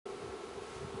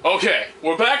Okay,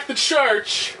 we're back at the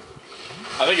church.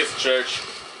 I think it's the church.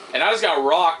 And I just got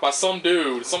rocked by some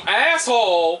dude. Some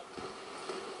asshole.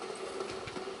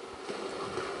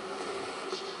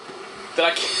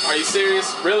 Are you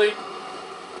serious? Really?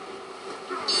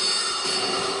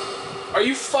 Are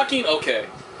you fucking okay?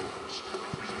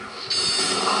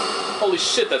 Holy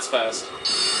shit, that's fast.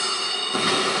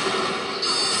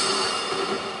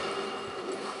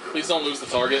 Please don't lose the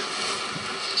target.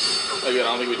 Oh good, I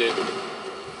don't think we did.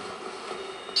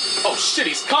 Oh shit,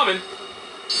 he's coming!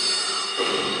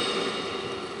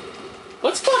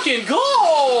 Let's fucking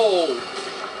go!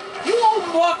 You won't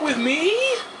fuck with me!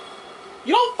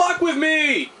 You don't fuck with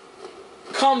me!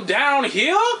 Come down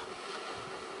here?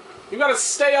 You gotta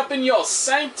stay up in your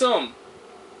sanctum.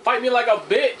 Fight me like a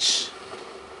bitch.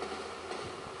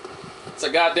 It's a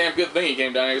goddamn good thing he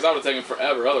came down here, because I would have taken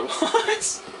forever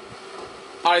otherwise.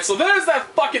 Alright, so there's that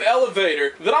fucking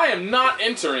elevator that I am not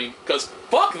entering, because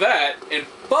fuck that, and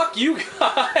fuck you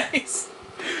guys.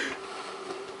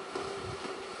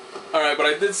 Alright, but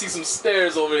I did see some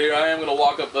stairs over here. I am going to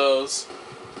walk up those.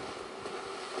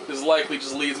 This likely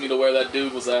just leads me to where that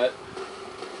dude was at.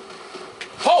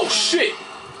 Oh, shit!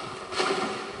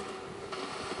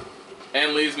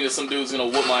 And leads me to some dude's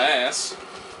going to whoop my ass.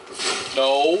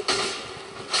 No.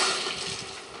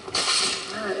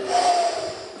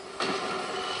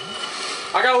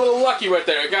 I got a little lucky right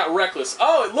there. I got reckless.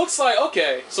 Oh, it looks like...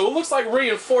 Okay. So it looks like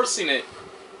reinforcing it.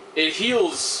 It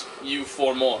heals you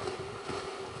for more.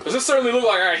 Because it certainly looked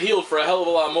like I healed for a hell of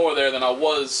a lot more there than I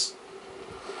was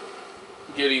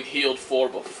getting healed for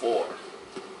before.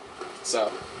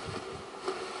 So,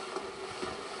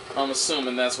 I'm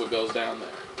assuming that's what goes down there.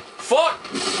 Fuck!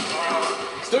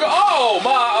 Still go. Oh,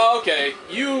 my... Okay.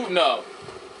 You know.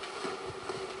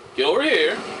 Get over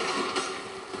here.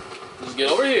 Just get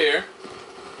over here.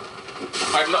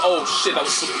 Oh shit, that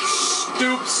was so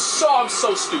stupid. I'm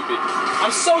so stupid.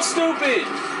 I'm so stupid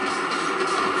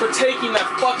for taking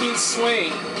that fucking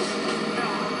swing.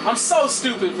 I'm so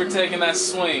stupid for taking that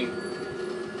swing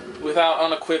without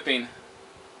unequipping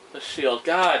the shield.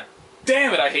 God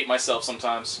damn it, I hate myself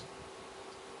sometimes.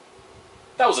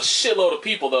 That was a shitload of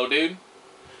people though, dude.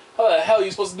 How the hell are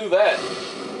you supposed to do that?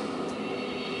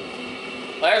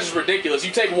 That's just ridiculous.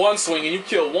 You take one swing and you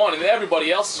kill one, and then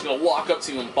everybody else is going to walk up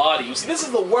to you and body you. See, this is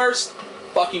the worst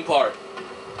fucking part.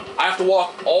 I have to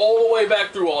walk all the way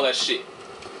back through all that shit.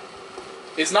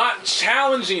 It's not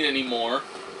challenging anymore.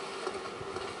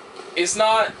 It's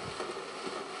not...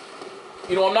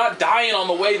 You know, I'm not dying on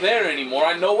the way there anymore.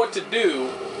 I know what to do.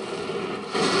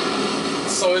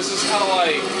 So it's just kind of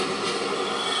like...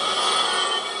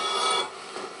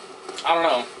 I don't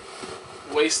know.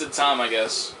 Wasted time, I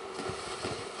guess.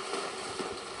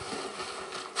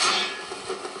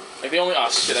 Like the only... Oh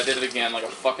shit, I did it again like a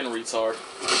fucking retard.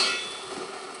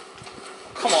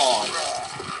 Come on.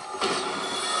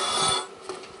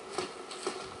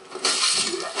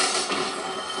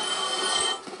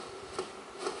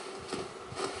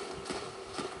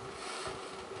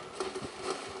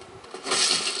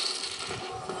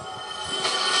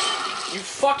 You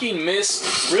fucking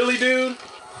missed? Really, dude?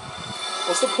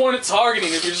 What's the point of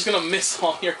targeting if you're just gonna miss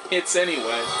all your hits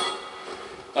anyway?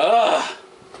 Ugh.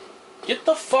 Get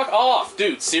the fuck off,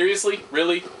 dude. Seriously?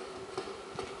 Really?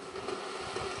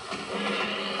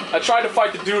 I tried to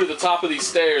fight the dude at the top of these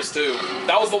stairs, too.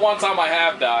 That was the one time I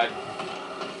have died.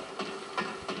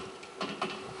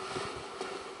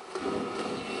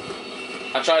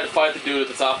 I tried to fight the dude at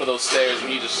the top of those stairs, and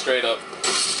he just straight up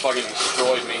fucking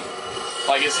destroyed me.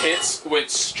 Like, his hits went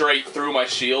straight through my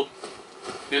shield.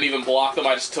 Didn't even block them.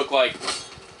 I just took, like,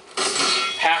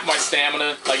 half my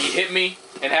stamina. Like, he hit me,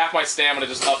 and half my stamina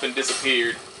just up and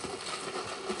disappeared.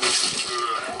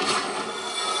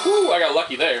 Whew, I got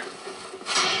lucky there.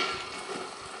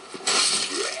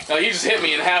 Now, he just hit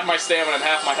me, and half my stamina and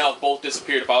half my health both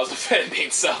disappeared if I was defending,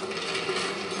 so...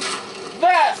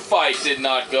 That fight did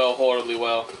not go horribly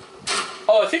well.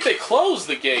 Oh, I think they closed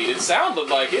the gate. It sounded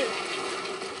like it.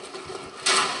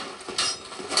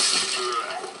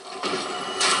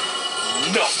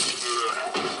 No!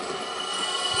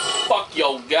 Fuck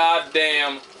your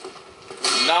goddamn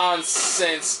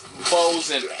nonsense bows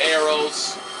and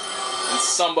arrows. And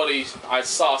somebody... I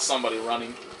saw somebody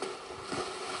running.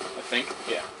 I think.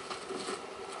 Yeah.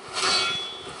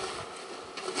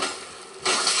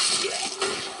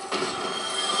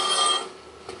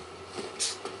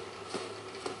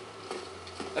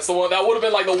 That's the one. That would have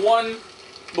been like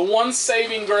the one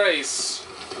saving grace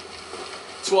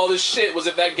to all this shit was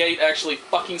if that gate actually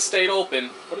fucking stayed open,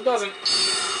 but it doesn't.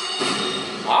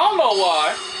 I don't know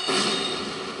why.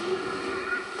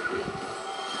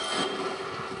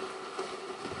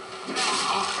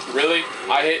 Really?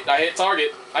 I hit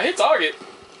target. I hit target.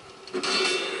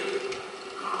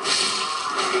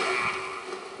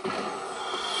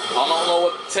 I don't know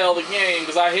what to tell the game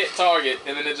because I hit target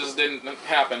and then it just didn't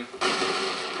happen.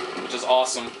 Which is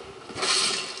awesome.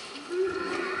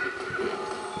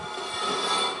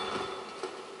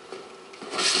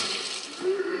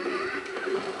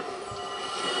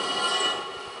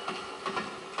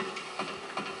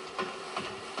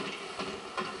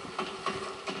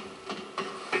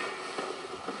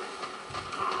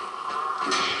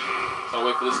 So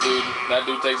wait for this dude. That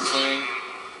dude takes a swing.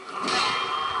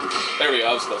 There we go.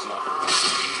 I was close enough.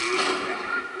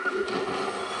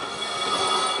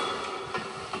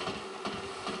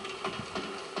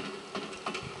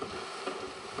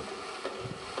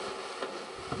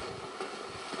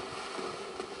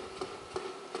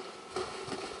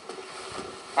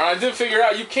 Alright, I did figure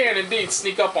out you can indeed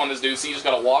sneak up on this dude, so you just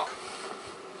gotta walk.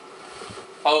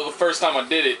 Although the first time I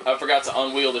did it, I forgot to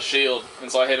unwield the shield,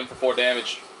 and so I hit him for 4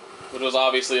 damage. Which was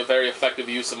obviously a very effective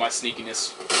use of my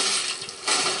sneakiness.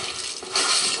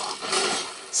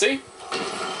 See?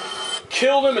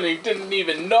 Killed him and he didn't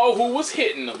even know who was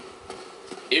hitting him.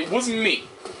 It was me.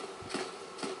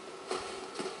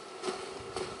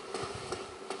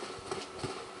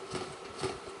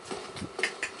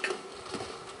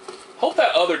 Hope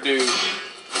that other dude,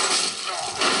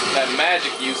 that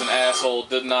magic using asshole,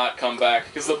 did not come back.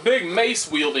 Because the big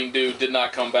mace wielding dude did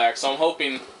not come back. So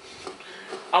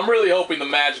I'm really hoping the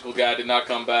magical guy did not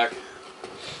come back.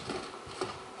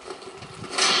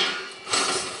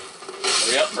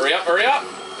 Hurry up, hurry up, hurry up!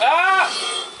 Ah!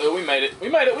 Oh, we made it. We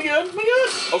made it. We good. We good.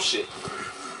 Oh, shit.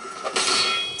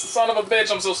 Son of a bitch,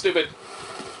 I'm so stupid.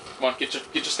 Come on, get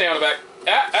your stamina back.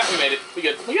 Ah, we made it. We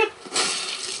good. We good.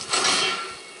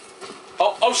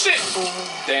 Oh, shit!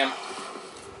 Damn.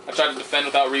 I tried to defend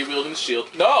without re-wielding the shield.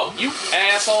 No, you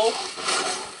asshole!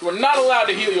 You are not allowed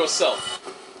to heal yourself.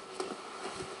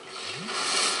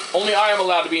 Only I am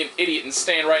allowed to be an idiot and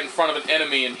stand right in front of an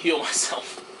enemy and heal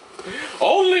myself.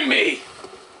 Only me!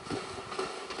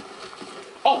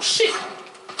 Oh, shit!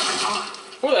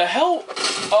 Where the hell?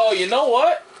 Oh, you know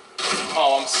what?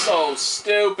 Oh, I'm so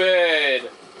stupid.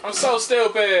 I'm so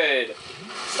stupid.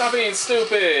 Stop being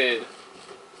stupid.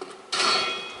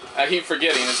 I keep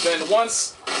forgetting. It's been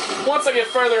once I get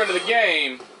further into the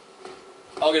game,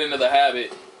 I'll get into the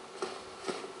habit.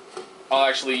 I'll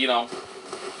actually, you know.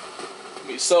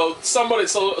 So somebody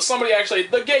actually,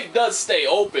 the gate does stay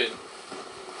open,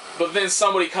 but then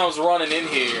somebody comes running in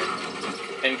here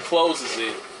and closes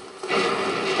it.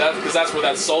 Because that's where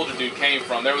that soldier dude came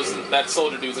from. That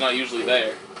soldier dude's not usually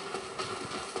there.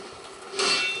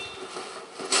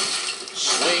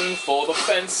 Swing for the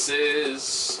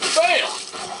fences. Bam!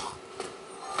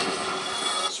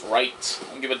 That's right.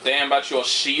 I don't give a damn about your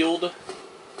shield.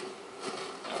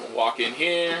 I'm gonna walk in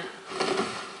here.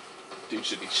 Dude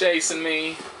should be chasing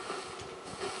me.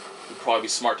 Would probably be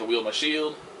smart to wield my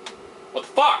shield. What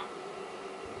the fuck?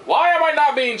 Why am I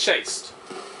not being chased?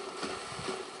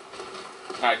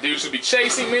 Alright, dude should be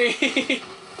chasing me.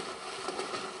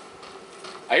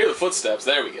 I hear the footsteps.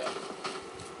 There we go.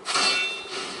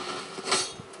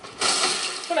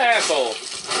 What an asshole.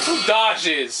 Who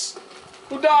dodges?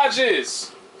 Who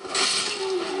dodges?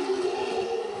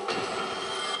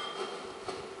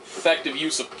 Effective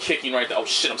use of kicking right there. Oh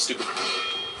shit, I'm stupid.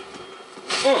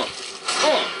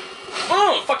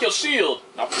 Fuck your shield.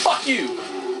 Now fuck you.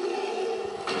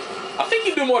 I think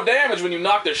you do more damage when you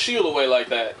knock their shield away like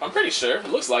that. I'm pretty sure. It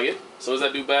looks like it. So is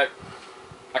that dude back?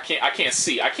 I can't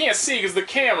see. I can't see because the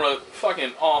camera,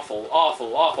 fucking awful,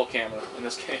 awful, awful camera in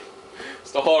this game.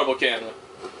 It's the horrible camera.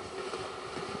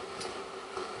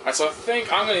 Alright, so I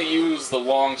think I'm gonna use the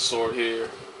longsword here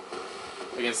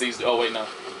against these. Oh wait, no.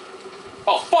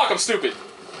 Oh fuck! I'm stupid.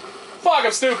 Fuck!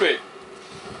 I'm stupid.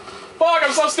 Fuck!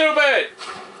 I'm so stupid.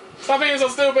 Stop being so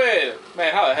stupid,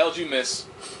 man. How the hell did you miss?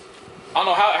 I don't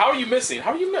know how are you missing?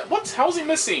 How are you what? How is he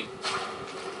missing?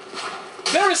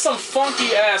 There is some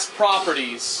funky ass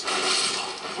properties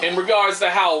in regards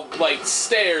to how like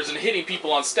stairs and hitting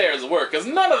people on stairs work, because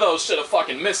none of those should have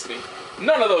fucking missed me.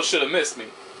 None of those should have missed me.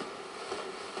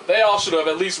 They all should have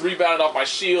at least rebounded off my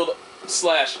shield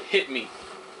 / hit me.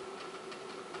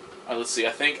 Alright, let's see.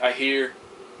 I think I hear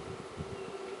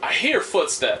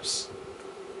footsteps.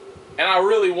 And I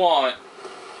really want...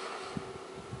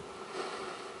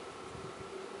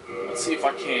 Let's see if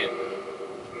I can.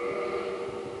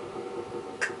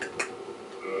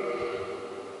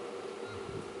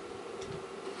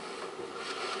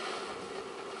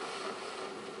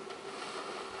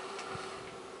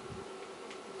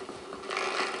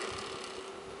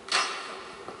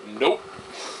 Nope.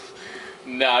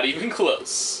 Not even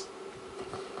close.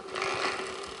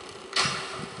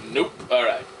 Nope.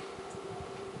 Alright.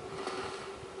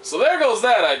 So there goes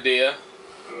that idea.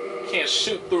 Can't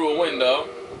shoot through a window.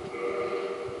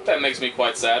 That makes me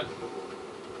quite sad.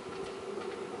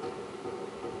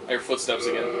 I hear footsteps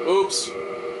again. Oops.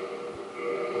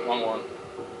 Wrong one.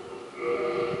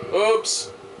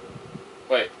 Oops.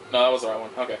 Wait. No, that was the right one.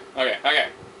 Okay. Okay. Okay.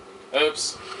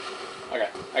 Oops. Okay.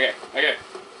 Okay. Okay.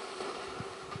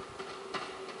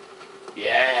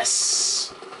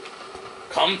 Yes!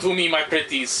 Come to me, my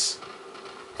pretties.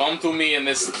 Come to me in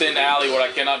this thin alley where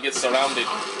I cannot get surrounded.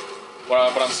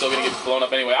 But I'm still gonna get blown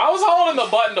up anyway. I was holding the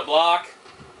button to block.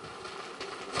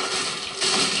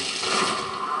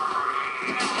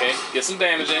 Okay, get some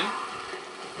damage in.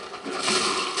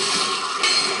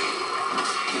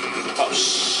 Oh,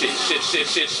 shit, shit, shit,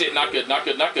 shit, shit. Not good, not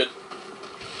good, not good.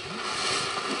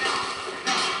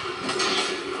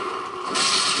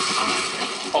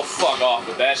 Oh, fuck off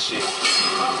with that shit.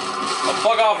 Oh,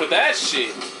 fuck off with that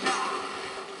shit.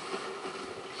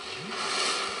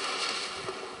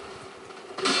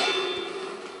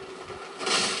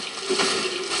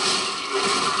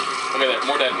 Okay, there.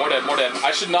 More dead, more dead, more dead.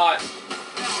 I should not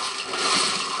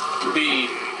be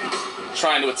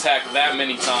trying to attack that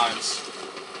many times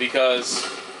because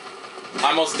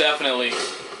I most definitely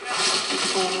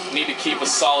need to keep a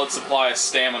solid supply of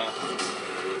stamina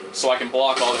so I can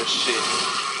block all their shit.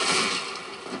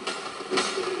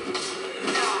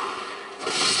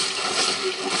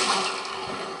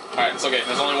 Alright, it's okay.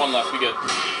 There's only one left. We good.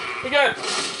 We good!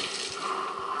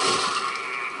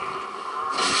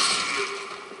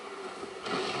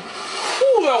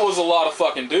 Whew, that was a lot of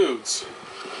fucking dudes.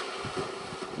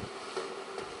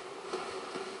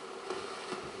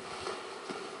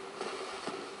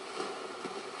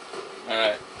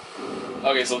 Alright.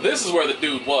 Okay, so this is where the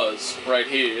dude was. Right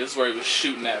here. This is where he was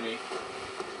shooting at me.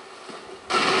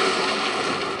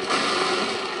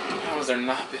 How has there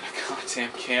not been a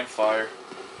goddamn campfire?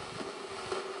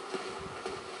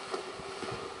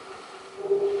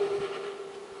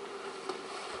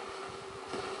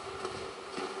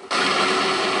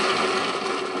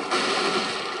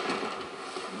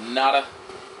 Nada.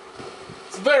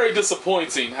 It's very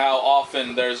disappointing how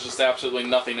often there's just absolutely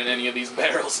nothing in any of these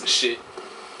barrels and shit.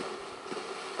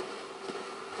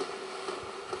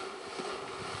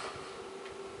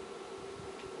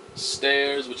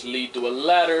 Stairs which lead to a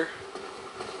ladder.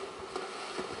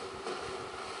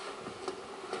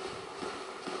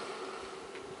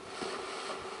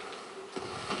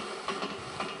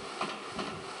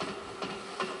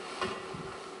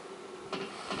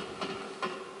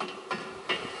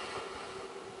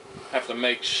 Have to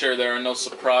make sure there are no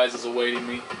surprises awaiting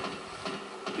me.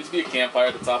 Please be a campfire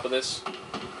at the top of this.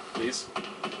 Please.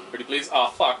 Pretty please. Oh,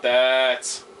 fuck that.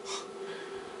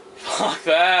 Fuck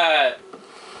that.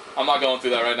 I'm not going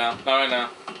through that right now. Not right now.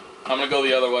 I'm gonna go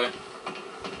the other way.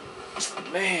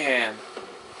 Man.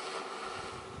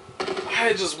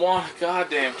 I just want a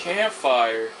goddamn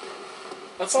campfire.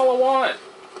 That's all I want.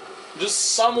 Just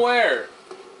somewhere.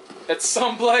 At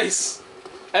some place.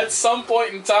 At some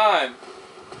point in time.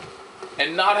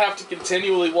 And not have to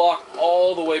continually walk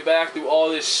all the way back through all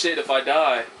this shit if I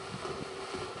die.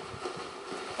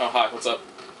 Oh, hi, what's up?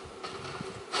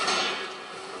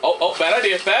 Oh, bad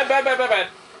idea. Bad.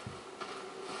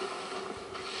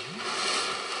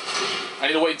 I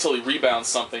need to wait until he rebounds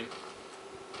something.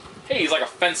 Hey, he's like a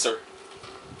fencer.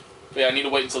 But yeah, I need to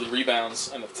wait until he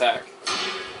rebounds and attack.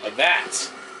 Like that.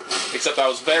 Except I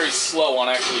was very slow on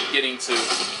actually getting to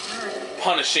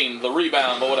punishing the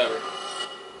rebound, but whatever.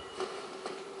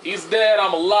 He's dead,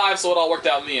 I'm alive, so it all worked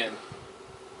out in the end.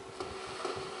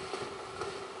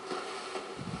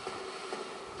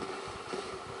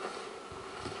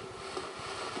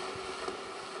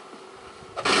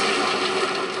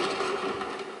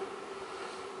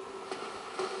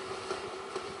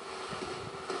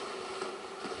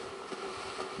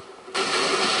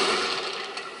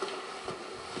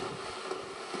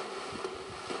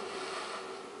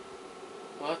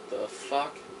 What the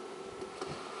fuck?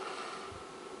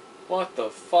 What the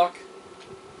fuck?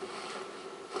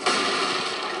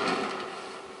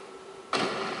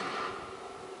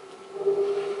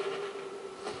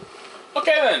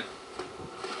 Okay then.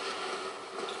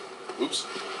 Oops.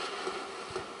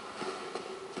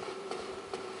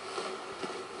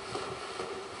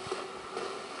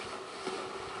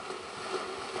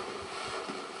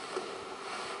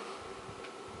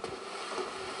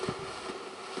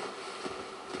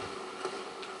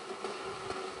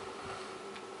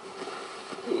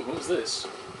 Who's this?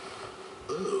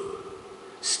 Oh,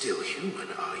 still human,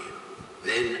 are you?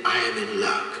 Then I am in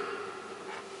luck.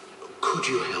 Could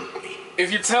you help me?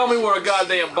 If you tell me where a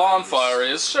goddamn bonfire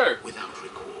is, sure. Without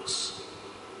recourse.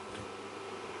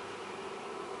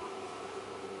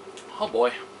 Oh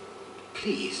boy.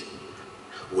 Please.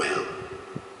 Well,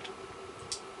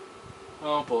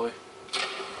 Oh boy.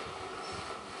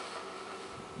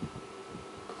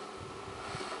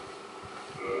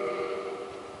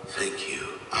 thank you.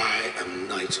 I am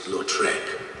Knight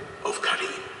Lautrec of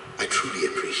Karim. I truly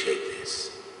appreciate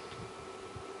this.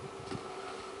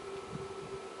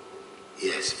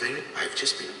 Yes, I've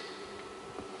just been...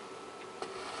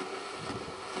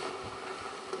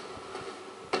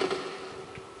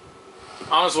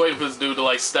 I'm just waiting for this dude to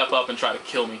like step up and try to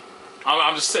kill me.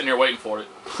 I'm just sitting here waiting for it.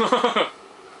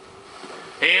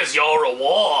 Here's your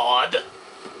reward.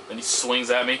 Then he swings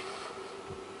at me.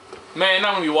 Man,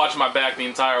 I'm gonna be watching my back the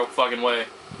entire fucking way.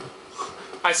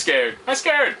 I scared.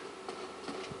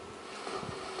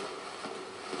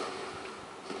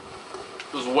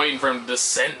 Just waiting for him to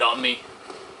descend on me.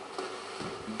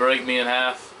 Break me in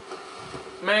half.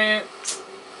 Man.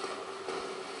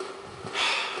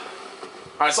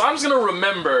 Alright, so I'm just gonna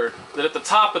remember that at the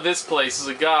top of this place is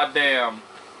a goddamn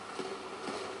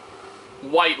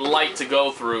white light to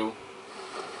go through.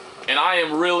 And I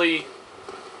am really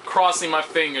crossing my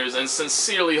fingers and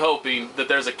sincerely hoping that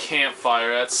there's a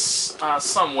campfire that's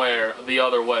somewhere the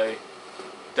other way.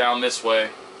 Down this way.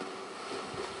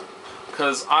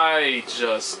 Because I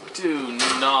just do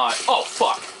not... Oh,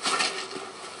 fuck!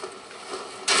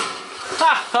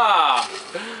 Ha ha!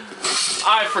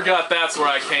 I forgot that's where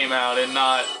I came out and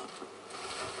not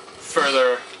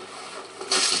further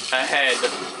ahead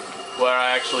where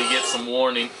I actually get some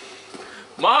warning.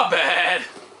 My bad!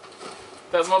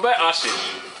 That's my bad. Ah, shit.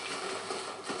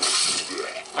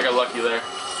 I got lucky there.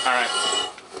 Alright.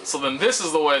 So then this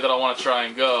is the way that I want to try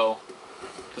and go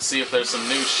to see if there's some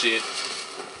new shit.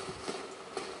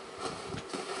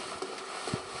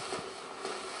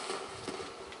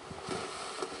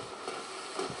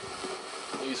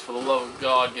 Please, for the love of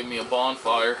God, give me a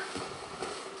bonfire.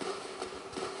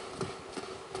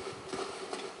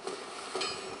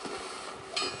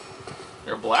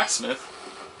 You're a blacksmith.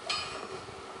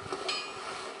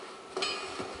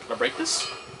 Can I break this?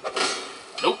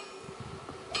 Nope.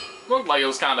 Looked like it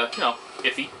was kind of, you know,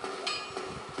 iffy.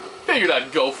 Figured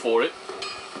I'd go for it.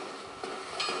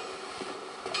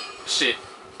 Shit.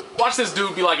 Watch this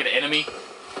dude be like an enemy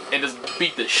and just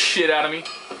beat the shit out of me.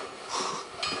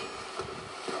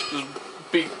 Just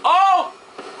beat. Oh!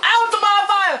 Ow, it's a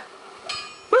bonfire!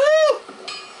 Woo!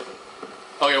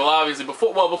 Okay, well, obviously,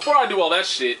 before I do all that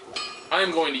shit, I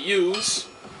am going to use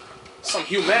some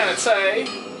humanity.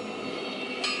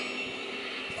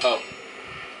 Oh.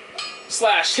 /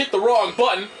 hit the wrong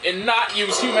button and not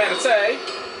use humanity.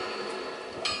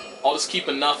 I'll just keep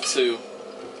enough to...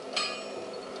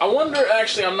 I wonder,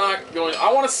 actually, I'm not going...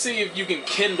 I want to see if you can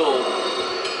kindle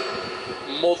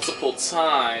multiple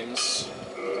times.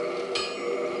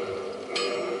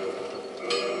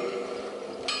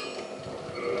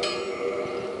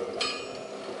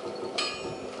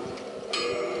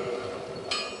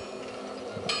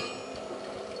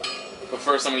 But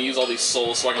first I'm going to use all these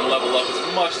souls so I can level up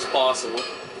as much as possible.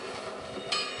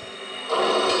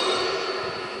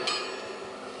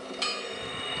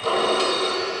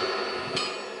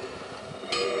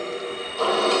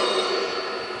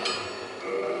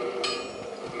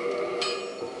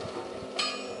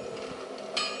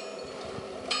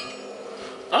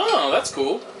 Oh, that's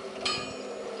cool.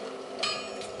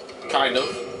 Kind of.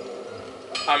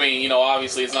 I mean, you know,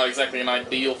 obviously it's not exactly an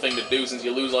ideal thing to do since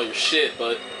you lose all your shit,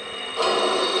 but...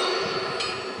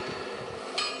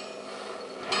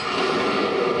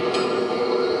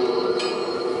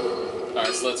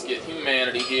 Alright, so let's get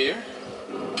humanity here.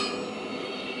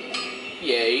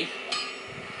 Yay.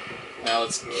 Now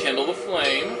let's kindle the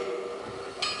flame.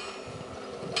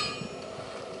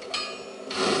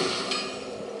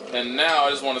 And now I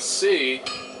just want to see,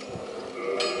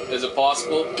 is it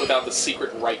possible without the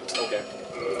secret rite? Okay.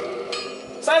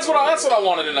 So that's what I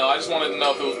wanted to know. I just wanted to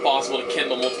know if it was possible to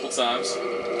kindle multiple times.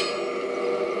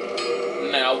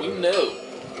 Now we know.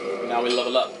 Now we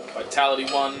level up. Vitality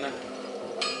 1.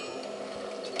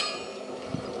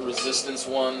 Resistance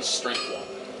 1. Strength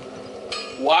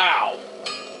 1. Wow.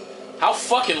 How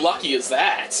fucking lucky is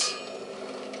that?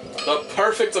 The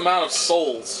perfect amount of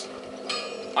souls.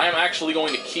 I am actually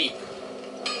going to keep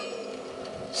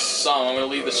some. I'm going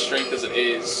to leave the strength as it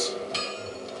is.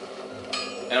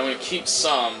 And I'm going to keep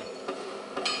some.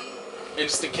 And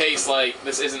just in case, like,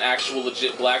 this isn't actual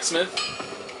legit blacksmith.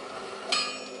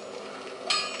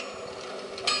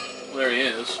 There he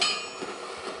is.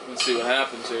 Let's see what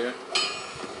happens here.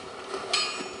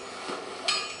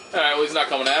 Alright, well, he's not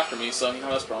coming after me, so, you know,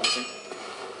 that's promising.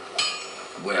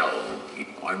 Well,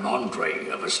 I'm Andre,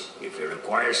 if it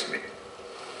requires me.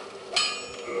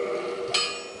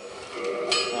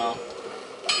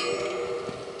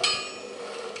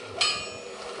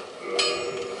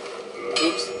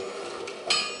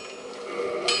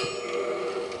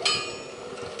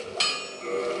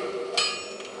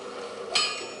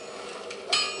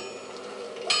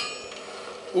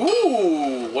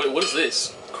 Wait, what is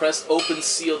this? Crest, open,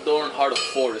 sealed door, and heart of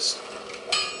forest.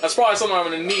 That's probably something I'm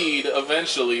gonna need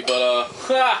eventually, but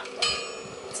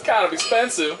it's kind of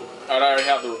expensive. Alright, I already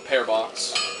have the repair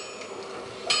box.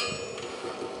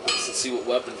 Let's see what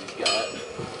weapons he's got.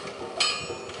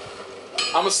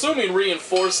 I'm assuming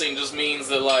reinforcing just means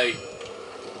that, like,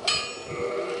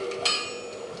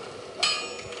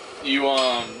 you,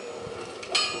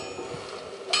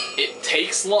 it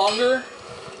takes longer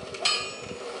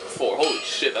for, holy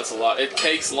shit, that's a lot. It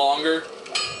takes longer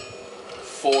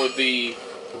for the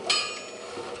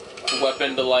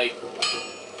weapon to, like,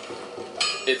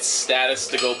 its status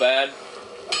to go bad,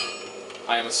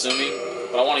 I am assuming.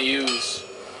 But I want to use,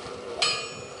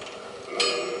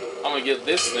 I'm gonna get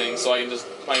this thing so I can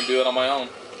do it on my own.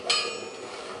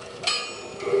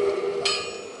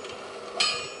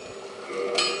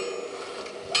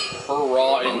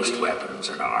 Hurrah, Most indeed. weapons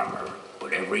and armor,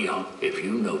 but every hump, if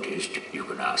you noticed, you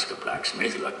can ask a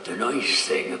blacksmith like the nice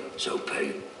thing. So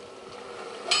pay.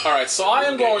 Alright, so I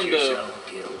am going Get to... yourself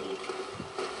killed.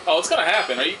 Oh, it's gonna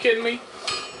happen. Are you kidding me?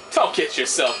 Don't get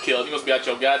yourself killed. You must be out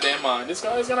your goddamn mind. It's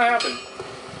gonna happen.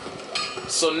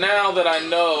 So now that I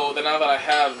know, now that I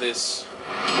have this...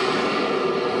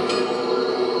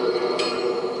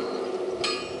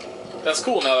 That's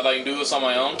cool now that I can do this on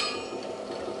my own.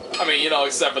 I mean, you know,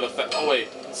 except for the fact... Oh, wait.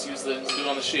 Let's do it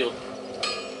on the shield.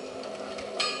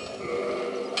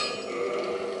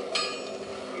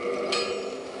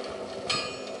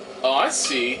 Oh, I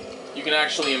see. You can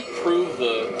actually improve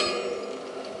the...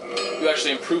 You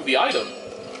actually improve the item.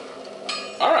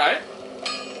 Alright.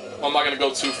 Well, I'm not gonna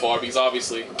go too far because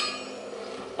obviously...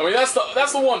 I mean, that's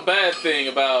the one bad thing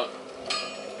about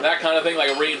that kind of thing,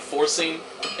 like reinforcing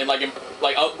and like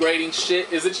upgrading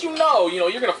shit, is that you know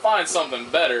you're gonna find something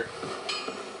better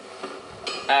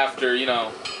after, you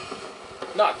know,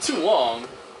 not too long.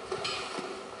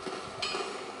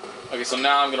 Okay, so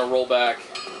now I'm gonna roll back,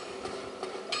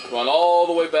 run all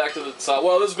the way back to the top.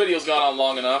 Well, this video's gone on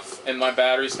long enough, and my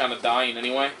battery's kind of dying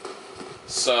anyway,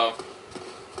 so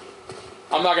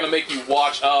I'm not gonna make you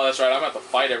watch. Oh, that's right, I'm gonna have to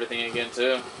fight everything again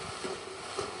too.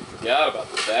 Forgot about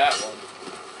that one.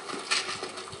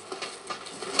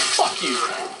 Fuck you.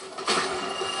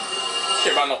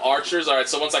 Care about no archers? Alright,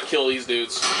 so once I kill these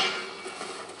dudes,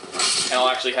 and I'll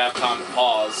actually have time to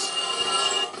pause.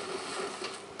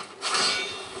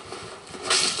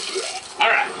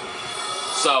 Alright.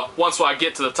 So, once I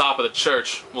get to the top of the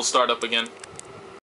church, we'll start up again.